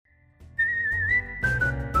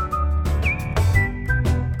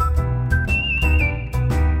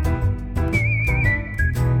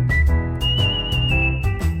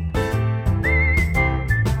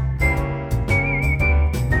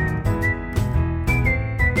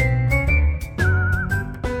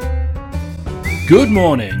Good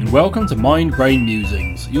morning and welcome to Mind Brain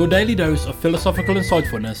Musings, your daily dose of philosophical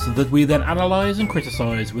insightfulness that we then analyse and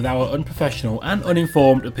criticise with our unprofessional and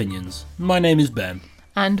uninformed opinions. My name is Ben.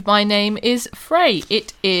 And my name is Frey.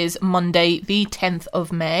 It is Monday the 10th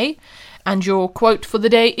of May, and your quote for the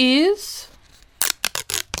day is...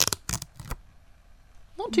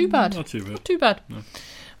 Not too bad. Not too bad. Not too bad. No.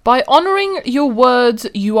 By honouring your words,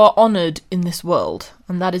 you are honoured in this world.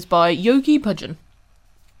 And that is by Yogi Bhajan.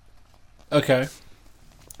 Okay.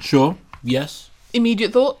 Sure. Yes.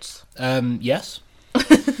 Immediate thoughts? Yes.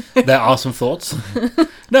 There are some thoughts.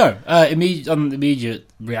 No. Immediate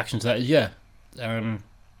reaction to that is yeah.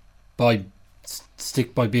 By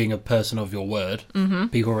being a person of your word,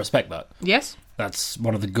 people respect that. Yes. That's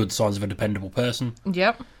one of the good signs of a dependable person.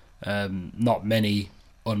 Yep. Not many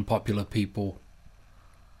unpopular people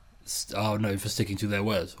are known for sticking to their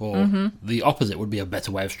words, or the opposite would be a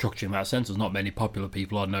better way of structuring that sentence. Not many popular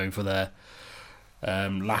people are known for their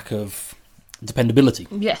lack of dependability.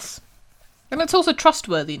 Yes. And it's also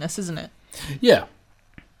trustworthiness, isn't it? Yeah.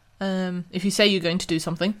 If you say you're going to do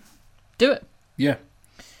something, do it. Yeah.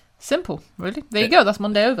 Simple, really. There you go, that's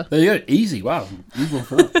Monday over. There you go. Easy. Wow. Easy one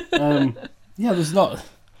for that. Yeah, there's not...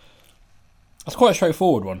 That's quite a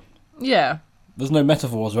straightforward one. Yeah. There's no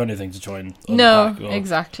metaphors or anything to try and No, unpack,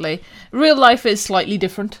 exactly. Real life is slightly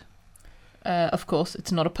different. Of course,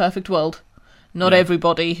 it's not a perfect world. Not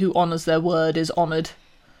everybody who honours their word is honoured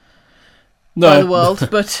by the world,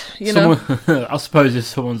 but, you know... I suppose if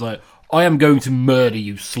someone's like, I am going to murder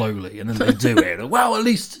you slowly, and then they do it, well, at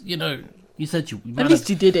least, you know, you said you... At least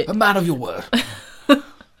you did it. A man of your word.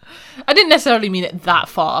 I didn't necessarily mean it that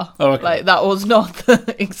far. Oh, okay. Like, that was not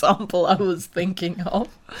the example I was thinking of.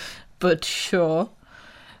 But sure.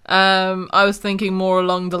 I was thinking more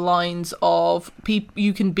along the lines of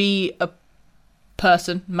you can be a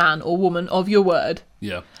person, man or woman, of your word.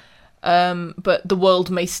 Yeah. But the world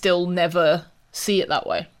may still never see it that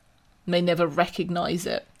way. May never recognise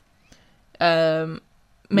it. Never...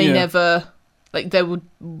 Like,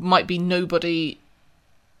 might be nobody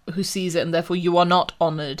who sees it, and therefore you are not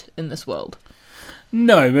honoured in this world.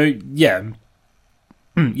 No, but yeah.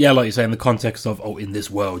 Yeah, like you say, in the context of, in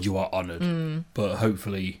this world you are honoured. But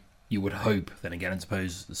hopefully, you would hope, then again, I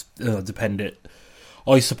suppose,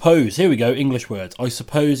 I suppose, here we go, English words. I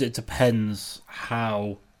suppose it depends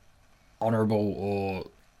how honourable or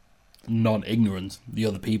non-ignorant the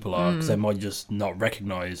other people are, because they might just not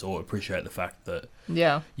recognise or appreciate the fact that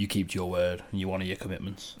you keep to your word and you honour your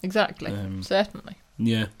commitments. Exactly, certainly.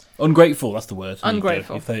 Yeah. Ungrateful, that's the word.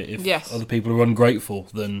 Ungrateful. If other people are ungrateful,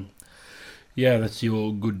 then... Yeah, that's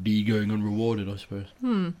your good deed going unrewarded, I suppose.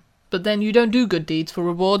 But then you don't do good deeds for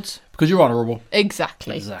rewards. Because you're honourable.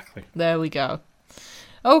 Exactly. There we go.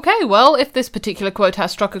 Okay, well, if this particular quote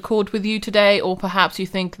has struck a chord with you today, or perhaps you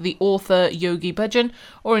think the author Yogi Bhajan,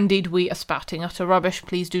 or indeed we are spouting utter rubbish,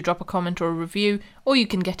 please do drop a comment or a review, or you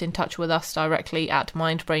can get in touch with us directly at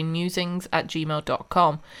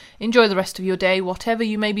mindbrainmusings@gmail.com. Enjoy the rest of your day, whatever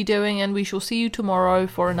you may be doing, and we shall see you tomorrow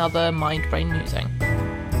for another Mind Brain Musing.